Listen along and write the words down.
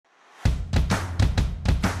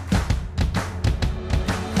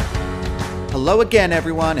Hello again,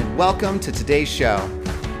 everyone, and welcome to today's show.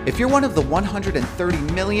 If you're one of the 130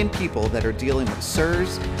 million people that are dealing with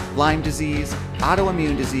SIRS, Lyme disease,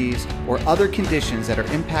 autoimmune disease, or other conditions that are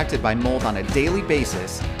impacted by mold on a daily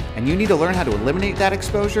basis, and you need to learn how to eliminate that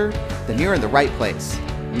exposure, then you're in the right place.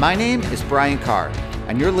 My name is Brian Carr,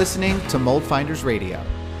 and you're listening to Mold Finders Radio.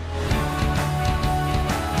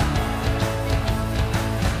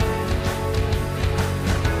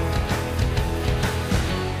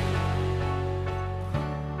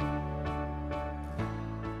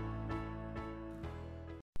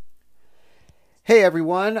 Hey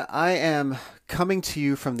everyone, I am coming to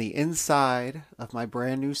you from the inside of my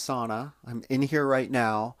brand new sauna. I'm in here right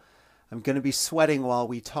now. I'm going to be sweating while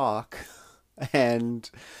we talk,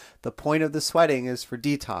 and the point of the sweating is for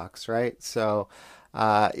detox, right? So,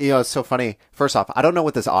 it's so funny. First off, I don't know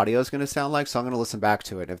what this audio is going to sound like, so I'm going to listen back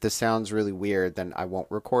to it. If this sounds really weird, then I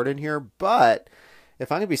won't record in here, but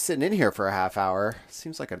if I'm going to be sitting in here for a half hour, it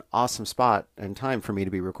seems like an awesome spot and time for me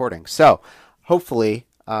to be recording. So, hopefully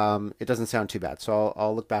it doesn't sound too bad. So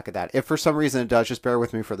I'll look back at that. If for some reason it does, just bear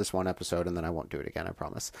with me for this one episode and then I won't do it again, I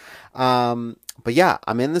promise. But yeah,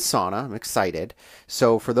 I'm in the sauna. I'm excited.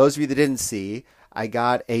 So for those of you that didn't see, I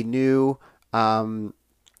got a new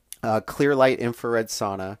clear light infrared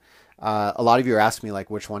sauna. A lot of you are asking me like,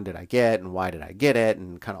 which one did I get and why did I get it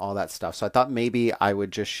and kind of all that stuff. So I thought maybe I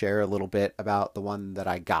would just share a little bit about the one that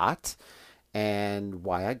I got and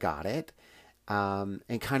why I got it,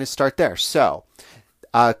 and kind of start there. So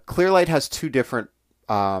Clearlight has two different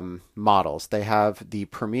models. They have the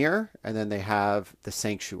Premier and then they have the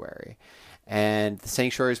Sanctuary. And the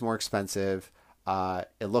Sanctuary is more expensive.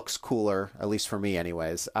 It looks cooler, at least for me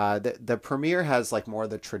anyways. The Premier has like more of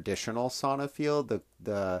the traditional sauna feel.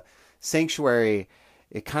 The Sanctuary,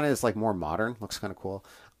 it kind of is like more modern, looks kind of cool.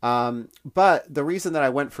 But the reason that I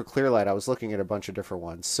went for Clearlight, I was looking at a bunch of different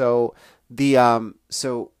ones. So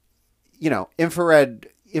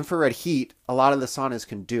infrared heat, a lot of the saunas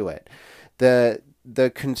can do it. The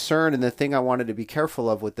concern and the thing I wanted to be careful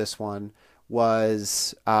of with this one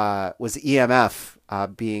was EMF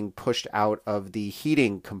being pushed out of the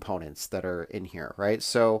heating components that are in here, right?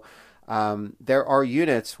 So there are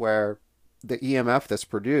units where the EMF that's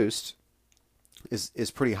produced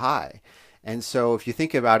is pretty high. And so if you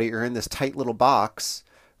think about it, you're in this tight little box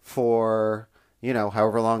for,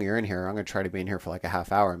 however long you're in here. I'm going to try to be in here for like a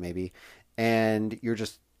half hour maybe. And you're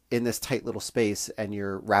just in this tight little space and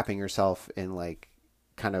you're wrapping yourself in like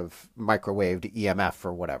kind of microwaved EMF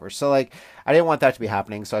or whatever. So like, I didn't want that to be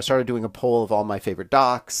happening. So I started doing a poll of all my favorite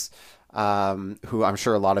docs, who I'm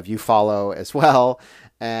sure a lot of you follow as well.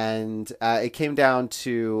 And it came down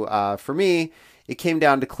to, for me, it came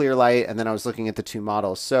down to Clearlight. And then I was looking at the two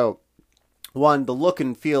models. So one, the look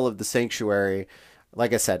and feel of the Sanctuary,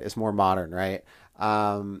 like I said, is more modern, right?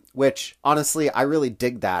 Which honestly, I really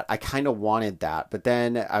dig that. I kind of wanted that, but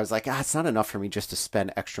then I was like, it's not enough for me just to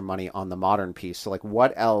spend extra money on the modern piece. So like,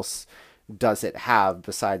 what else does it have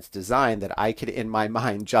besides design that I could, in my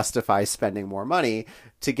mind, justify spending more money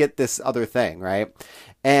to get this other thing, right?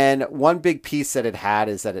 And one big piece that it had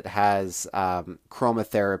is that it has,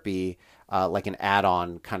 chromotherapy, like an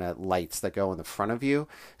add-on kind of lights that go in the front of you.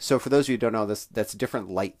 So for those of you who don't know this, that's different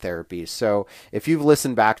light therapies. So if you've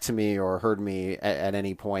listened back to me or heard me at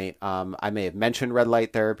any point, I may have mentioned red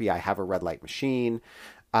light therapy. I have a red light machine.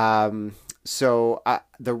 So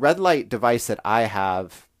the red light device that I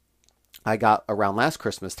have, I got around last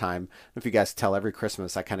Christmas time. If you guys tell, every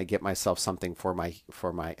Christmas I kind of get myself something for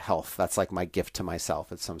my health. That's like my gift to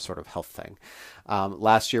myself. It's some sort of health thing.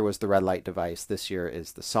 Last year was the red light device. This year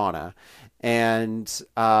is the sauna. And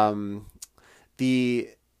the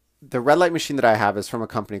red light machine that I have is from a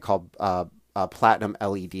company called Platinum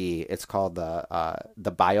LED. It's called the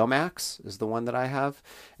Biomax is the one that I have,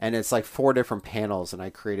 and it's like 4 different panels, and I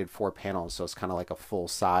created 4 panels, so it's kind of like a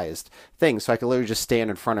full-sized thing. So I can literally just stand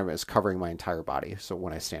in front of it. It's covering my entire body. So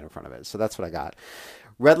when I stand in front of it, so that's what I got.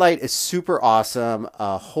 Red light is super awesome.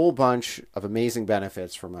 A whole bunch of amazing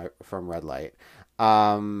benefits from red light.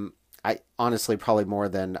 I honestly probably more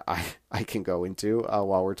than I can go into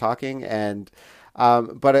while we're talking, and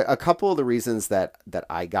but a couple of the reasons that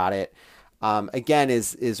I got it. Again,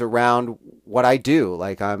 is around what I do.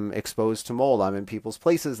 Like, I'm exposed to mold. I'm in people's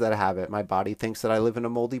places that have it. My body thinks that I live in a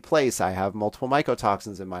moldy place. I have multiple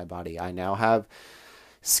mycotoxins in my body. I now have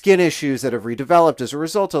skin issues that have redeveloped as a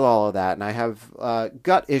result of all of that. And I have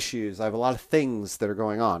gut issues. I have a lot of things that are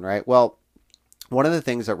going on, right? Well, one of the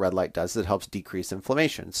things that red light does is it helps decrease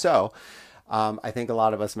inflammation. So I think a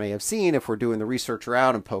lot of us may have seen, if we're doing the research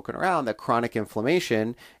around and poking around, that chronic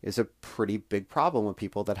inflammation is a pretty big problem with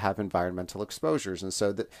people that have environmental exposures. And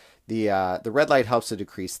so the red light helps to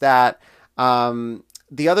decrease that.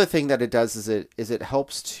 The other thing that it does is it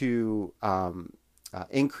helps to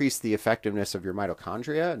increase the effectiveness of your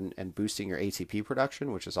mitochondria and boosting your ATP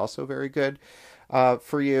production, which is also very good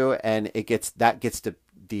for you. And that gets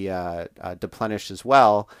deplenished as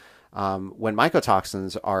well. When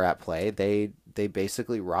mycotoxins are at play, they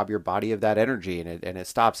basically rob your body of that energy, and it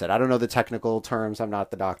stops it. I don't know the technical terms. I'm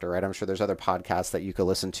not the doctor, right? I'm sure there's other podcasts that you could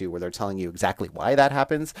listen to where they're telling you exactly why that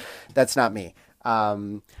happens. That's not me.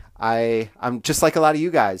 I'm just like a lot of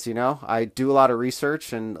you guys, you know. I do a lot of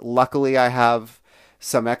research, and luckily I have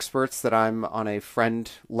some experts that I'm on a friend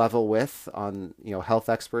level with, on, you know, health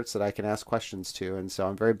experts that I can ask questions to, and so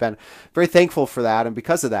I'm very thankful for that. And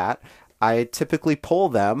because of that, I typically pull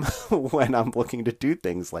them when I'm looking to do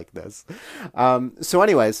things like this. So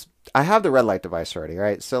anyways, I have the red light device already,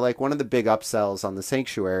 right? So like one of the big upsells on the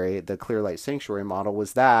Sanctuary, the Clear Light Sanctuary model,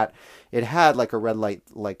 was that it had like a red light,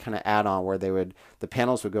 like kind of add-on where the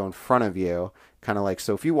panels would go in front of you, kind of like,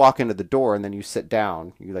 so if you walk into the door and then you sit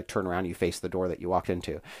down, you like turn around, you face the door that you walked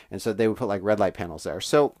into. And so they would put like red light panels there.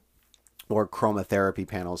 So, or chromotherapy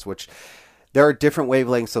panels, which there are different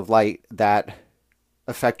wavelengths of light that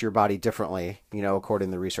affect your body differently, you know, according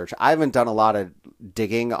to the research. I haven't done a lot of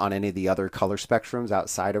digging on any of the other color spectrums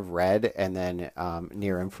outside of red, and then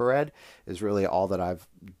near infrared is really all that I've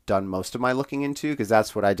done most of my looking into, because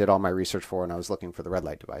that's what I did all my research for when I was looking for the red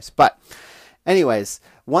light device. But anyways,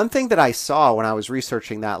 one thing that I saw when I was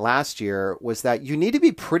researching that last year was that you need to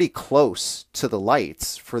be pretty close to the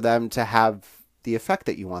lights for them to have the effect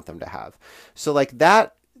that you want them to have. So like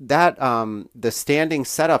the standing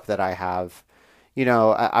setup that I have, you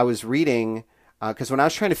know, I was reading, because when I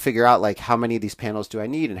was trying to figure out like how many of these panels do I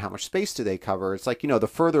need and how much space do they cover, it's like, you know, the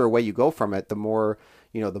further away you go from it, the more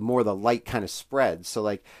the light kind of spreads. So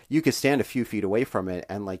like you could stand a few feet away from it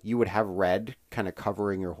and like you would have red kind of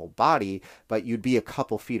covering your whole body, but you'd be a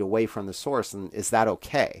couple feet away from the source. And is that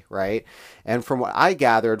okay? Right. And from what I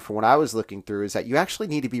gathered from what I was looking through is that you actually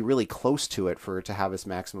need to be really close to it for it to have its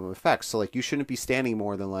maximum effect. So like you shouldn't be standing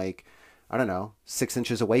more than like, I don't know, 6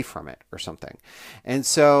 inches away from it or something. And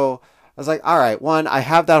so I was like, all right, one, I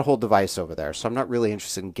have that whole device over there, so I'm not really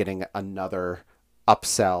interested in getting another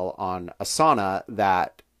upsell on a sauna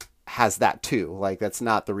that has that too. Like, that's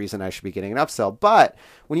not the reason I should be getting an upsell. But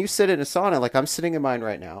when you sit in a sauna, like I'm sitting in mine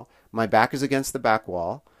right now, my back is against the back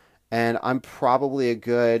wall, and I'm probably a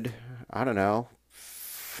good, I don't know,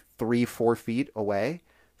 3-4 feet away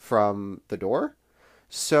from the door.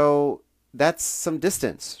 So that's some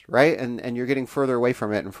distance, right? And you're getting further away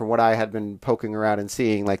from it. And from what I had been poking around and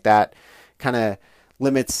seeing, like that kind of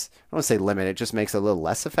limits, I don't want to say limit, it just makes it a little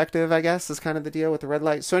less effective, I guess, is kind of the deal with the red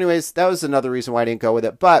light. So anyways, that was another reason why I didn't go with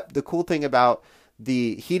it. But the cool thing about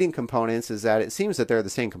the heating components is that it seems that they're the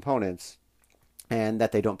same components, and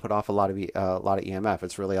that they don't put off a lot of EMF.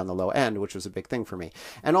 It's really on the low end, which was a big thing for me.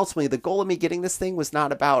 And ultimately, the goal of me getting this thing was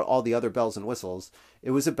not about all the other bells and whistles.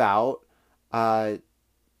 It was about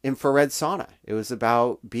infrared sauna. It was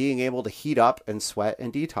about being able to heat up and sweat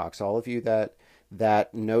and detox. All of you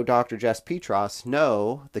that know Dr. Jess Petros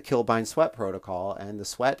know the Kill Bind Sweat protocol, and the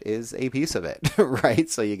sweat is a piece of it, right?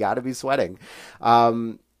 So you got to be sweating.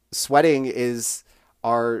 Sweating is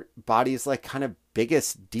our body's like kind of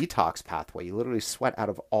biggest detox pathway. You literally sweat out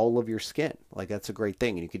of all of your skin. Like that's a great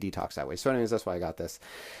thing, and you can detox that way. So anyways, that's why I got this.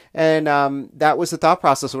 And that was the thought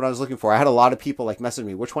process of what I was looking for. I had a lot of people like message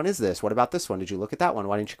me, which one is this? What about this one? Did you look at that one?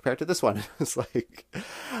 Why didn't you compare it to this one? I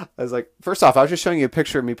was like, first off, I was just showing you a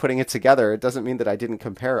picture of me putting it together. It doesn't mean that I didn't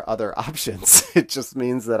compare other options. It just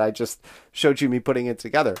means that I just showed you me putting it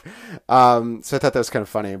together. So I thought that was kind of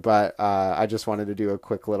funny, but I just wanted to do a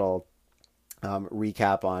quick little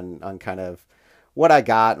recap on kind of what I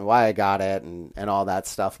got and why I got it and all that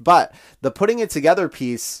stuff. But the putting it together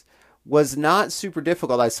piece was not super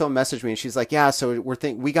difficult. I saw messaged me and she's like, yeah, so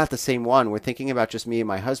we got the same one. We're thinking about just me and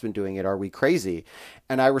my husband doing it. Are we crazy?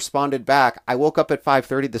 And I responded back, I woke up at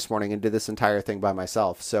 5:30 this morning and did this entire thing by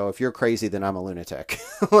myself. So if you're crazy, then I'm a lunatic.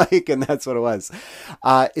 And that's what it was.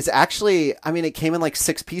 It's actually, I mean, it came in like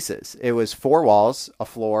 6 pieces. It was 4 walls, a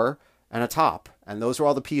floor, and a top. And those were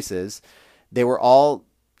all the pieces. They were all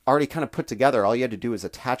already kind of put together. All you had to do is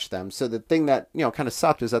attach them. So the thing that, kind of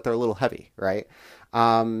sucked is that they're a little heavy, right?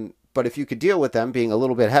 But if you could deal with them being a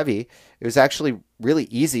little bit heavy, it was actually really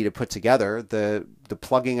easy to put together. The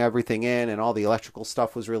plugging everything in and all the electrical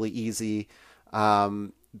stuff was really easy.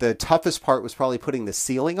 The toughest part was probably putting the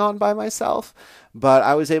ceiling on by myself, but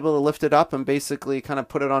I was able to lift it up and basically kind of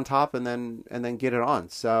put it on top and then get it on.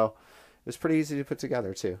 So it was pretty easy to put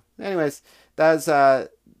together too. Anyways, that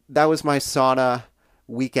was my sauna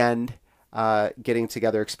weekend. getting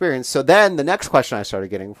together experience. So then the next question I started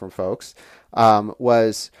getting from folks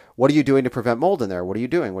was, what are you doing to prevent mold in there? What are you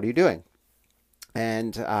doing? What are you doing?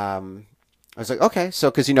 And I was like, okay.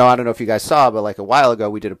 So, because, I don't know if you guys saw, but like a while ago,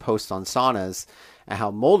 we did a post on saunas and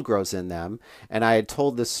how mold grows in them. And I had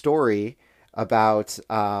told this story about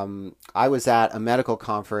I was at a medical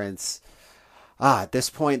conference. At this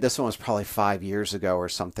point, this one was probably 5 years ago or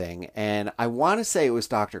something. And I want to say it was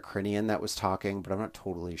Dr. Krinian that was talking, but I'm not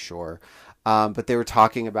totally sure. But they were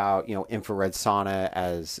talking about, infrared sauna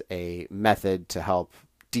as a method to help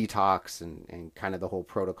detox and kind of the whole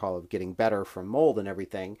protocol of getting better from mold and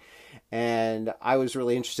everything. And I was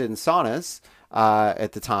really interested in saunas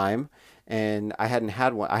at the time. And I hadn't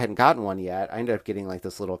had one. I hadn't gotten one yet. I ended up getting like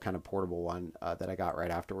this little kind of portable one that I got right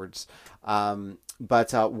afterwards.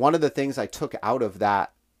 But one of the things I took out of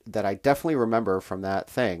that I definitely remember from that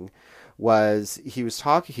thing was he's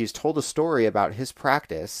told a story about his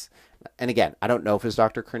practice. And again, I don't know if it's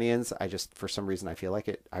Dr. Krinian's. I just, for some reason, I feel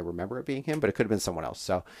like I remember it being him, but it could have been someone else.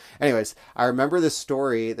 So anyways, I remember this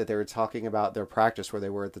story that they were talking about their practice where they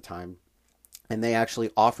were at the time. And they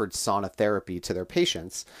actually offered sauna therapy to their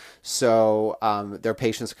patients. So their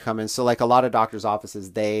patients come in. So like a lot of doctors'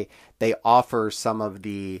 offices, they offer some of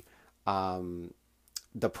the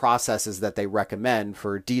processes that they recommend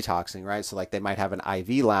for detoxing, right? So like they might have an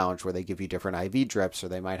IV lounge where they give you different IV drips, or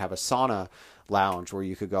they might have a sauna lounge where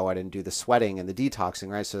you could go out and do the sweating and the detoxing,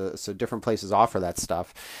 right? So different places offer that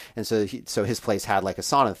stuff. And so his place had like a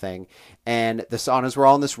sauna thing, and the saunas were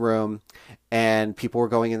all in this room, and people were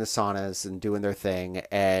going in the saunas and doing their thing.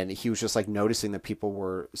 And he was just like noticing that people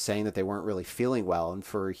were saying that they weren't really feeling well. And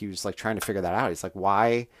he was like trying to figure that out. He's like,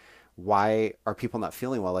 why are people not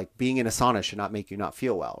feeling well? Like being in a sauna should not make you not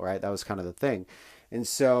feel well, right? That was kind of the thing. And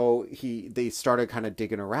so they started kind of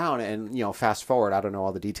digging around, and, fast forward, I don't know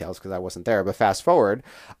all the details because I wasn't there, but fast forward,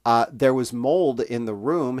 there was mold in the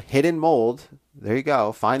room, hidden mold. There you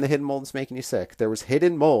go. Find the hidden mold that's making you sick. There was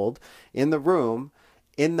hidden mold in the room,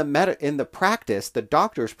 in the practice, the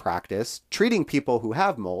doctor's practice, treating people who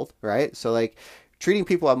have mold, right? So like treating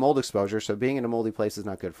people who have mold exposure. So being in a moldy place is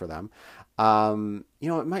not good for them.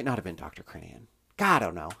 It might not have been Dr. Krinian. God, I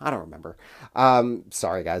don't know. I don't remember.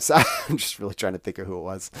 Sorry, guys. I'm just really trying to think of who it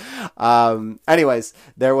was. Anyways,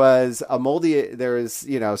 there was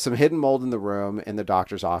some hidden mold in the room in the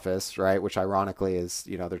doctor's office, right? Which ironically is,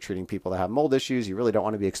 they're treating people that have mold issues. You really don't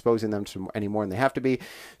want to be exposing them to any more than they have to be.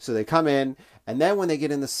 So they come in, and then when they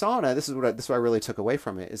get in the sauna, this is what I really took away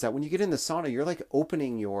from it, is that when you get in the sauna, you're like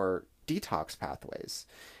opening your detox pathways.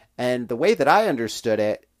 And the way that I understood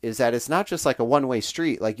it is that it's not just like a one-way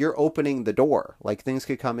street. Like you're opening the door. Like things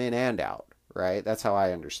could come in and out, right? That's how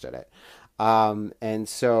I understood it. And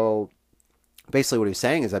so basically what he's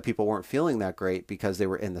saying is that people weren't feeling that great because they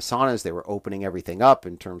were in the saunas. They were opening everything up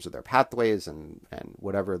in terms of their pathways and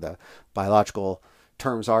whatever the biological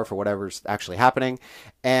terms are for whatever's actually happening.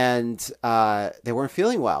 And they weren't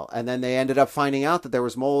feeling well. And then they ended up finding out that there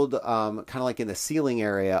was mold kind of like in the ceiling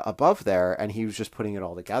area above there. And he was just putting it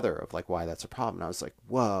all together of like why that's a problem. And I was like,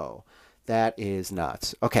 whoa, that is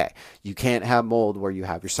nuts. Okay, you can't have mold where you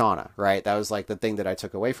have your sauna, right? That was like the thing that I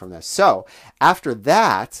took away from this. So after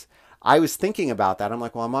that, I was thinking about that. I'm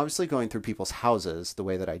like, well, I'm obviously going through people's houses the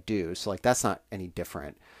way that I do. So like that's not any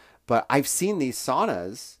different. But I've seen these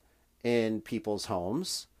saunas in people's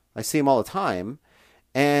homes. I see them all the time.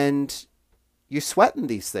 And you sweat in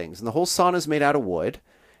these things. And the whole sauna is made out of wood.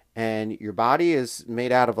 And your body is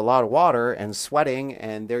made out of a lot of water and sweating.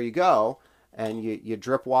 And there you go. And you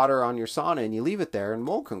drip water on your sauna and you leave it there and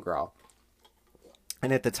mold can grow.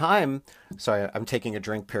 And at the time, sorry, I'm taking a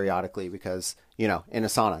drink periodically because, in a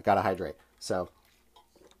sauna, got to hydrate. So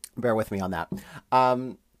bear with me on that.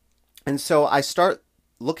 And so I start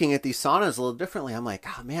looking at these saunas a little differently. I'm like,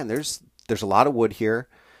 oh man, there's a lot of wood here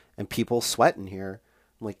and people sweat in here.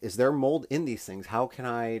 I'm like, is there mold in these things? How can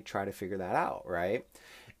I try to figure that out? Right.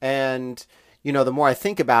 And, the more I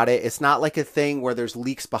think about it, it's not like a thing where there's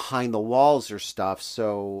leaks behind the walls or stuff.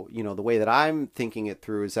 So, the way that I'm thinking it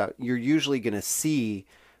through is that you're usually going to see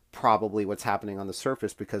probably what's happening on the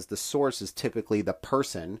surface because the source is typically the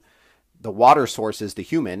person. The water source is the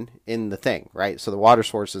human in the thing, right? So the water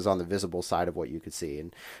source is on the visible side of what you could see.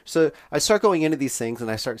 And so I start going into these things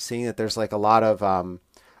and I start seeing that there's like a lot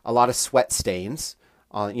of sweat stains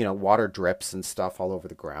on, water drips and stuff all over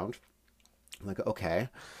the ground. I'm like, okay.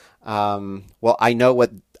 Well, I know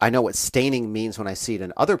what staining means when I see it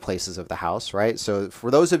in other places of the house, right? So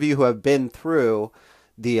for those of you who have been through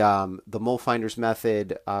the Mold Finders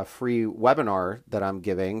Method free webinar that I'm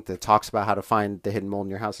giving that talks about how to find the hidden mold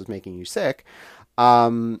in your house is making you sick,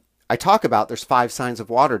 I talk about there's 5 signs of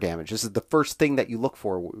water damage. This is the first thing that you look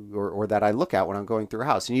for, or that I look at when I'm going through a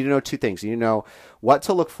house. You need to know 2 things. You need to know what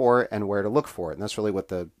to look for and where to look for it. And that's really what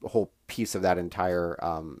the whole piece of that entire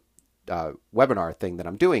webinar thing that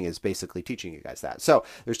I'm doing is basically teaching you guys that. So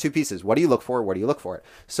there's 2 pieces. What do you look for? Where do you look for it?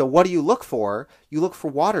 So what do you look for? You look for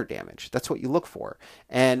water damage. That's what you look for.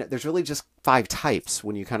 And there's really just 5 types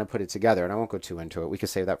when you kind of put it together. And I won't go too into it. We could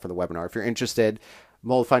save that for the webinar. If you're interested,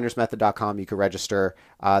 moldfindersmethod.com, you can register.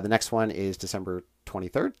 The next one is December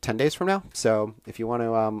 23rd, 10 days from now. So if you want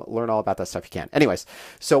to learn all about that stuff, you can. Anyways,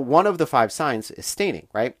 so one of the 5 signs is staining,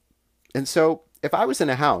 right? And so if I was in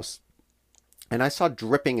a house and I saw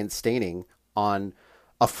dripping and staining on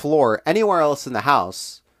a floor anywhere else in the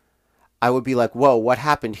house, I would be like, whoa, what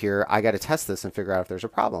happened here? I got to test this and figure out if there's a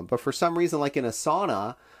problem. But for some reason, like in a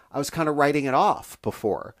sauna, I was kind of writing it off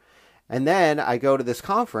before. And then I go to this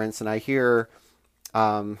conference and I hear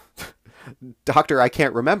Doctor I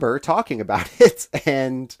can't remember talking about it,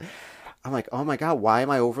 and I'm like, oh my God, why am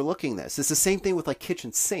I overlooking this? It's the same thing with like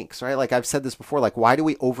kitchen sinks, right? Like I've said this before, like why do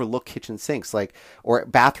we overlook kitchen sinks, like, or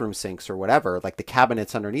bathroom sinks or whatever, like the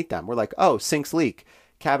cabinets underneath them? We're like, oh, sinks leak,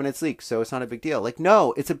 cabinets leak, so it's not a big deal. Like,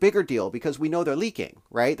 no, it's a bigger deal because we know they're leaking,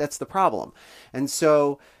 right? That's the problem. And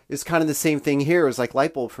so it's kind of the same thing here. It was like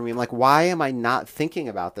light bulb for me. I'm like, why am I not thinking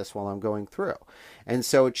about this while I'm going through? And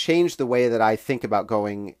so it changed the way that I think about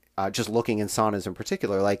going, just looking in saunas in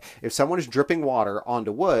particular. Like if someone is dripping water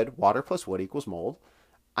onto wood, water plus wood equals mold,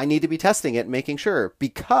 I need to be testing it and making sure,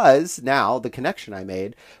 because now the connection I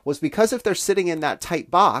made was because if they're sitting in that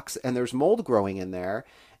tight box and there's mold growing in there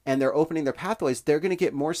and they're opening their pathways, they're going to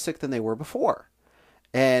get more sick than they were before.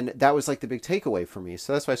 And that was like the big takeaway for me.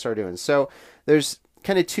 So that's what I started doing. So there's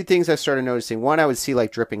kind of 2 things I started noticing. One, I would see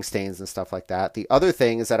like dripping stains and stuff like that. The other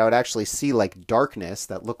thing is that I would actually see like darkness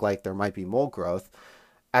that looked like there might be mold growth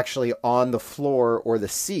actually on the floor or the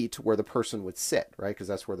seat where the person would sit, right? Because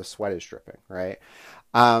that's where the sweat is dripping, right?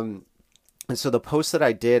 And so the post that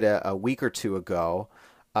I did a week or 2 ago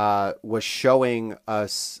was showing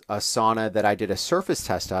us a sauna that I did a surface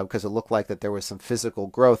test of because it looked like that there was some physical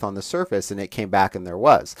growth on the surface, and it came back and there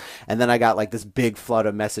was. And then I got like this big flood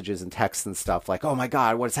of messages and texts and stuff like, oh my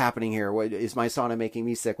God, what's happening here? What is my sauna making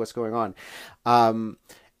me sick? What's going on?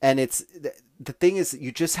 And it's the thing is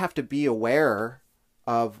you just have to be aware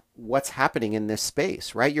of what's happening in this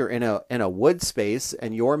space, right? You're in a wood space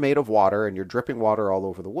and you're made of water and you're dripping water all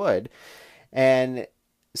over the wood. And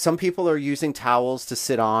some people are using towels to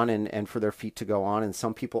sit on and for their feet to go on, and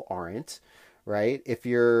some people aren't, right? If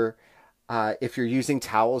you're using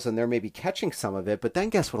towels and they're maybe catching some of it, but then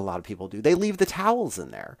guess what a lot of people do? They leave the towels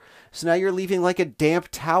in there. So now you're leaving like a damp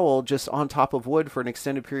towel just on top of wood for an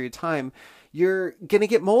extended period of time. You're going to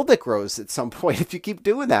get mold that grows at some point if you keep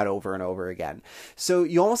doing that over and over again. So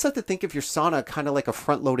you almost have to think of your sauna kind of like a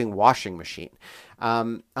front-loading washing machine.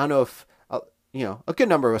 I don't know if, a good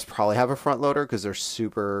number of us probably have a front loader because they're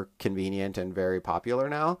super convenient and very popular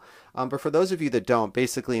now. But for those of you that don't,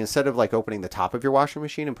 basically, instead of like opening the top of your washing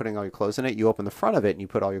machine and putting all your clothes in it, you open the front of it and you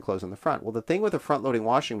put all your clothes in the front. Well, the thing with a front loading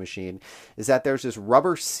washing machine is that there's this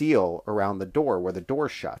rubber seal around the door where the door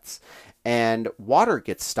shuts, and water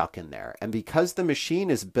gets stuck in there. And because the machine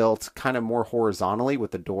is built kind of more horizontally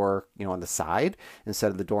with the door, on the side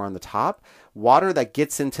instead of the door on the top, water that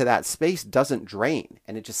gets into that space doesn't drain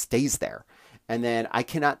and it just stays there. And then I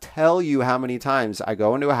cannot tell you how many times I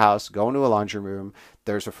go into a house, go into a laundry room,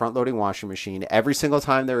 there's a front-loading washing machine. Every single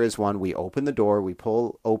time there is one, we open the door, we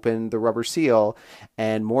pull open the rubber seal,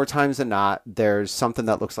 and more times than not, there's something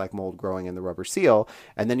that looks like mold growing in the rubber seal.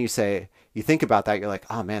 And then you think about that, you're like,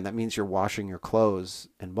 oh man, that means you're washing your clothes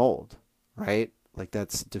in mold, right? Like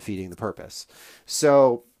that's defeating the purpose.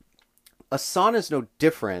 So a sauna is no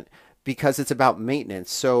different because it's about maintenance.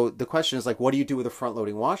 So the question is like, what do you do with a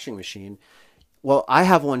front-loading washing machine? Well, I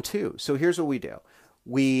have one too. So here's what we do.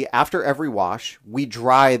 After every wash, we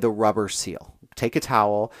dry the rubber seal. Take a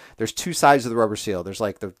towel. There's 2 sides of the rubber seal. There's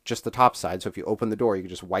like just the top side. So if you open the door, you can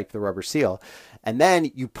just wipe the rubber seal. And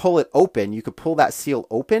then you pull it open. You could pull that seal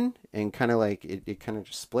open and kind of like it kind of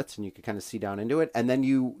just splits and you can kind of see down into it. And then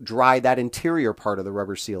you dry that interior part of the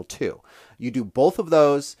rubber seal too. You do both of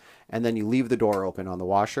those and then you leave the door open on the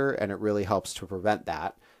washer, and it really helps to prevent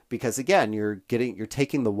that. Because again, you're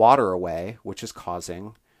taking the water away, which is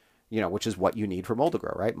causing, which is what you need for mold to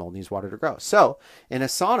grow, right? Mold needs water to grow. So in a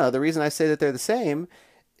sauna, the reason I say that they're the same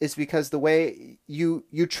is because the way you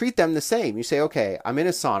treat them the same. You say, okay, I'm in a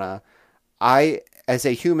sauna. I as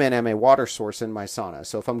a human, am a water source in my sauna.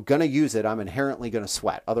 So if I'm going to use it, I'm inherently going to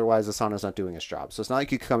sweat. Otherwise, the sauna's not doing its job. So it's not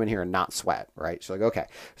like you can come in here and not sweat, right? So like, okay,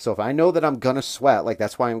 so if I know that I'm going to sweat, like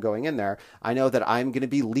that's why I'm going in there, I know that I'm going to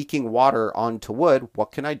be leaking water onto wood.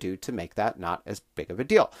 What can I do to make that not as big of a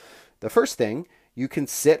deal? The first thing, you can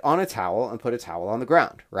sit on a towel and put a towel on the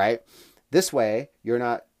ground, right? This way, you're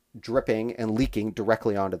not dripping and leaking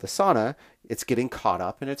directly onto the sauna. It's getting caught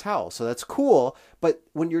up in a towel. So that's cool. But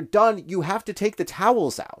when you're done, you have to take the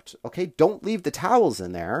towels out. Okay. Don't leave the towels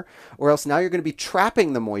in there, or else now you're going to be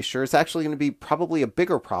trapping the moisture. It's actually going to be probably a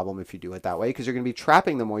bigger problem if you do it that way, because you're going to be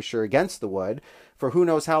trapping the moisture against the wood for who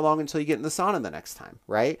knows how long until you get in the sauna the next time.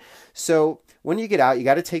 Right. So when you get out, you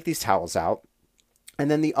got to take these towels out.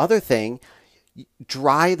 And then the other thing,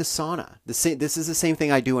 dry the sauna. This is the same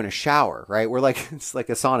thing I do in a shower, right? We're like, it's like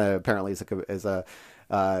a sauna apparently is a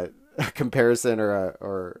comparison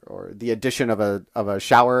or the addition of a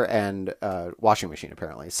shower and a washing machine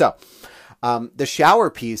apparently. So the shower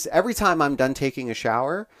piece, every time I'm done taking a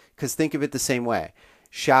shower, because think of it the same way.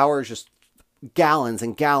 Shower is just gallons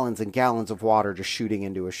and gallons and gallons of water just shooting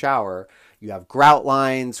into a shower. You have grout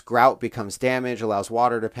lines. Grout becomes damaged, allows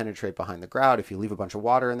water to penetrate behind the grout. If you leave a bunch of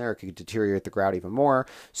water in there, it could deteriorate the grout even more.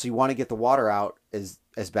 So you want to get the water out as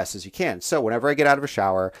best as you can. So whenever I get out of a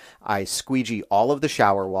shower, I squeegee all of the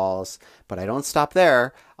shower walls, but I don't stop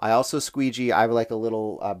there. I also squeegee, I have like a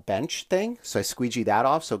little bench thing. So I squeegee that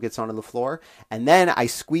off so it gets onto the floor. And then I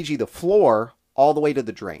squeegee the floor all the way to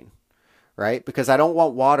the drain. Right? Because I don't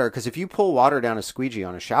want water, because if you pull water down a squeegee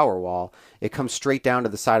on a shower wall, it comes straight down to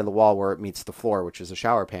the side of the wall where it meets the floor, which is a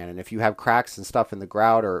shower pan. And if you have cracks and stuff in the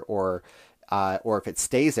grout or if it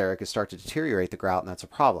stays there, it could start to deteriorate the grout, and that's a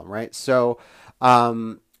problem, right? So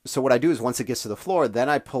what I do is once it gets to the floor, then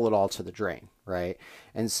I pull it all to the drain, right?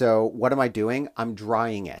 And so what am I doing? I'm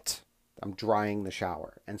drying it. I'm drying the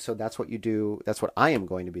shower. And so that's what you do. That's what I am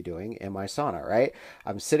going to be doing in my sauna, right?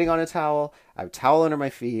 I'm sitting on a towel. I have a towel under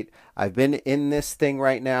my feet. I've been in this thing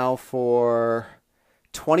right now for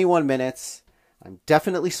 21 minutes. I'm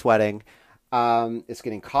definitely sweating. It's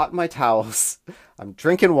getting caught in my towels. I'm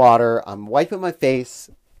drinking water. I'm wiping my face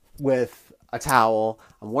with a towel.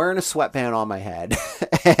 I'm wearing a sweatband on my head.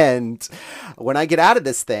 And when I get out of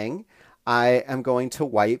this thing, I am going to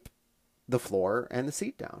wipe the floor and the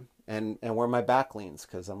seat down. And where my back leans,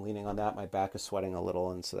 because I'm leaning on that. My back is sweating a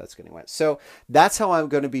little, and so that's getting wet. So that's how I'm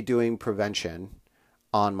going to be doing prevention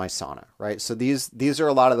on my sauna, right? So these are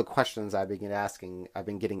a lot of the questions I've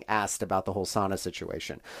been getting asked about the whole sauna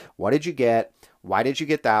situation. What did you get? Why did you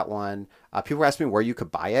get that one? People ask me where you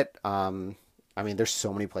could buy it. I mean, there's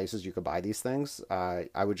so many places you could buy these things.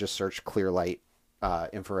 I would just search Clearlight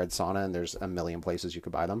infrared sauna, and there's a million places you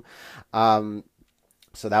could buy them.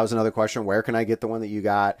 So that was another question. Where can I get the one that you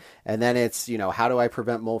got? And then it's, how do I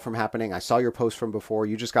prevent mold from happening? I saw your post from before.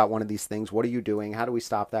 You just got one of these things. What are you doing? How do we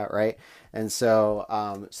stop that? Right. And so,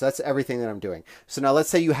 so that's everything that I'm doing. So now let's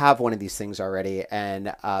say you have one of these things already,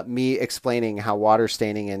 and me explaining how water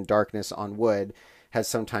staining and darkness on wood has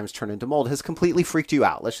sometimes turned into mold has completely freaked you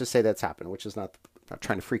out. Let's just say that's happened, which is not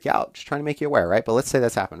trying to freak you out, just trying to make you aware. Right. But let's say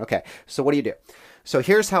that's happened. Okay. So what do? So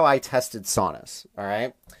here's how I tested saunas. All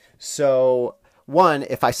right. So one,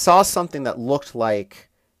 if I saw something that looked like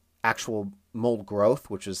actual mold growth,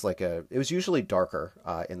 which is it was usually darker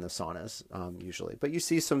in the saunas, usually, but you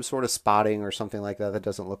see some sort of spotting or something like that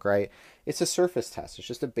doesn't look right. It's a surface test. It's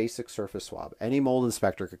just a basic surface swab. Any mold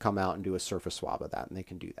inspector could come out and do a surface swab of that, and they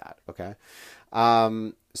can do that. Okay.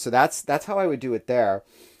 So that's how I would do it there.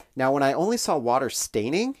 Now, when I only saw water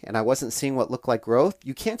staining and I wasn't seeing what looked like growth,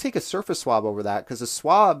 you can't take a surface swab over that, because a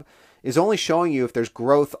swab is only showing you if there's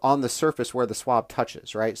growth on the surface where the swab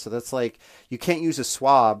touches, right? So that's you can't use a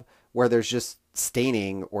swab where there's just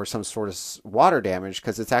staining or some sort of water damage,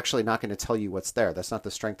 because it's actually not going to tell you what's there. That's not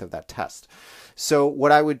the strength of that test. So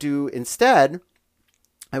what I would do instead,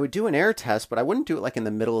 I would do an air test, but I wouldn't do it in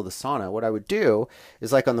the middle of the sauna. What I would do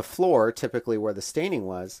is on the floor, typically where the staining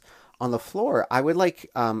was, on the floor, I would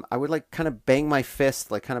kind of bang my fist,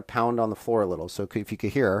 kind of pound on the floor a little. So if you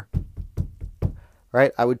could hear,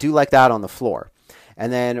 right? I would do like that on the floor.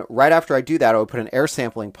 And then right after I do that, I would put an air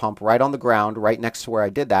sampling pump right on the ground, right next to where I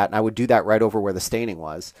did that. And I would do that right over where the staining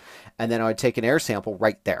was. And then I would take an air sample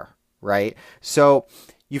right there, right? So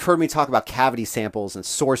you've heard me talk about cavity samples and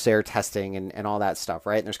source air testing and all that stuff,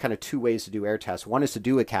 right? And there's kind of two ways to do air tests. One is to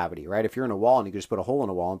do a cavity, right? If you're in a wall and you can just put a hole in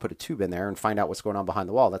a wall and put a tube in there and find out what's going on behind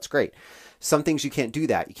the wall, that's great. Some things you can't do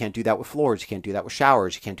that. You can't do that with floors. You can't do that with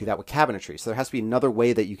showers. You can't do that with cabinetry. So there has to be another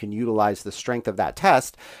way that you can utilize the strength of that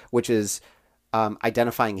test, which is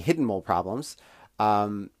identifying hidden mold problems.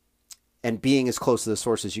 and being as close to the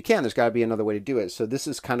source as you can, there's got to be another way to do it. So this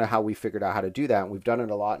is kind of how we figured out how to do that. And we've done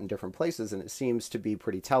it a lot in different places, and it seems to be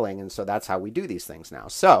pretty telling. And so that's how we do these things now.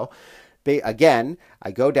 So again,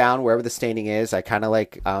 I go down wherever the staining is. I kind of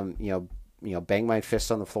like, bang my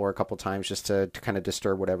fist on the floor a couple times just to kind of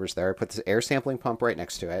disturb whatever's there. I put this air sampling pump right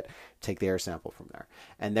next to it, take the air sample from there.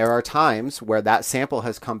 And there are times where that sample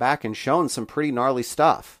has come back and shown some pretty gnarly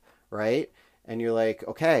stuff, right? And you're like,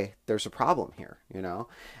 okay, there's a problem here,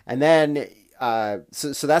 And then,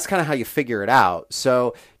 so that's kind of how you figure it out.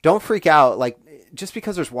 So don't freak out. Like, just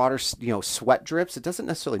because there's water, sweat drips, it doesn't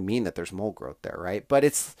necessarily mean that there's mold growth there, right? But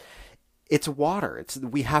it's water.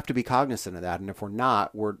 We have to be cognizant of that. And if we're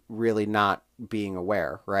not, we're really not being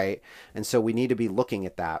aware, right? And so we need to be looking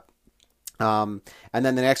at that. And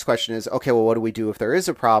then the next question is, okay, well, what do we do if there is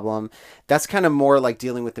a problem? That's kind of more like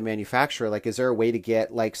dealing with the manufacturer. Like, is there a way to get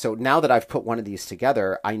so now that I've put one of these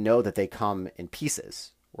together, I know that they come in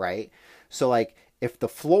pieces, right? So like if the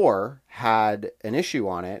floor had an issue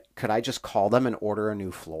on it, could I just call them and order a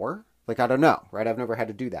new floor? Like, I don't know, right? I've never had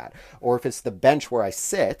to do that. Or if it's the bench where I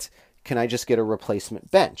sit, can I just get a replacement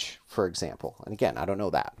bench, for example? And again, I don't know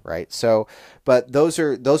that, right? So, but those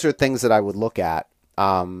are things that I would look at,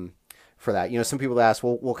 for that. Some people ask,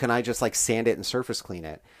 well, can I just like sand it and surface clean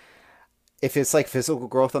it? If it's like physical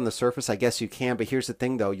growth on the surface, I guess you can. But here's the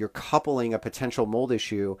thing though, you're coupling a potential mold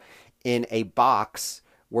issue in a box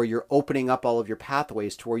where you're opening up all of your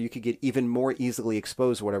pathways to where you could get even more easily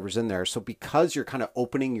exposed to whatever's in there. So because you're kind of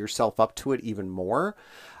opening yourself up to it even more,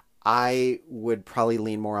 I would probably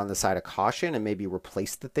lean more on the side of caution and maybe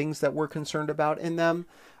replace the things that we're concerned about in them.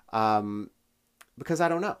 Because I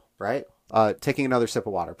don't know, right? Taking another sip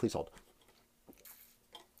of water, please hold.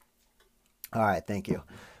 All right, thank you.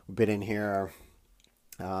 We've been in here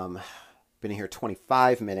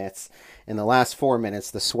 25 minutes. In the last 4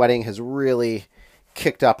 minutes, the sweating has really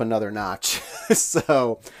kicked up another notch.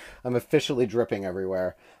 So I'm officially dripping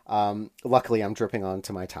everywhere. Luckily, I'm dripping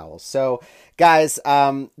onto my towels. So, guys,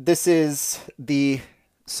 this is the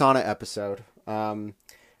sauna episode. I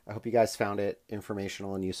hope you guys found it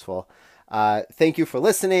informational and useful. Thank you for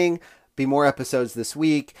listening. Be more episodes this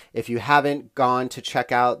week. If you haven't gone to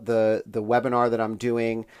check out the webinar that I'm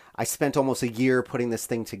doing, I spent almost a year putting this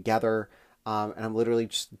thing together, and I'm literally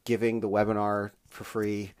just giving the webinar for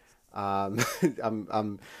free.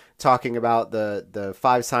 I'm talking about the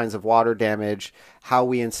 5 signs of water damage, how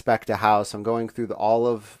we inspect a house. I'm going through all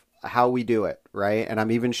of how we do it, right? And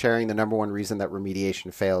I'm even sharing the number 1 reason that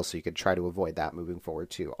remediation fails, so you could try to avoid that moving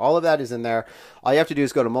forward too. All of that is in there. All you have to do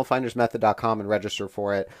is go to moldfindersmethod.com and register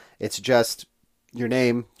for it. It's just your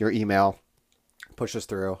name, your email, push us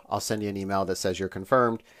through. I'll send you an email that says you're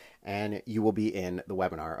confirmed, and you will be in the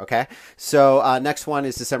webinar, okay? So next one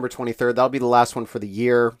is December 23rd. That'll be the last one for the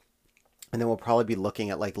year. And then we'll probably be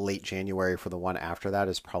looking at like late January for the one after that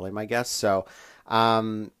is probably my guess. So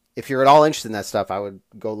if you're at all interested in that stuff, I would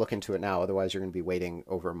go look into it now. Otherwise, you're going to be waiting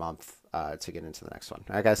over a month to get into the next one.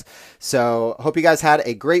 All right, guys. So hope you guys had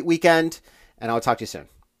a great weekend, and I'll talk to you soon.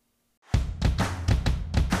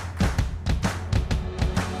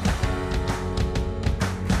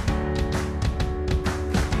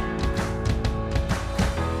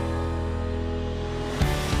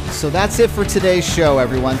 So that's it for today's show,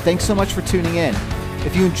 everyone. Thanks so much for tuning in.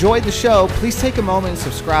 If you enjoyed the show, please take a moment and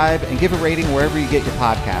subscribe and give a rating wherever you get your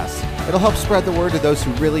podcasts. It'll help spread the word to those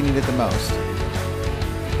who really need it the most.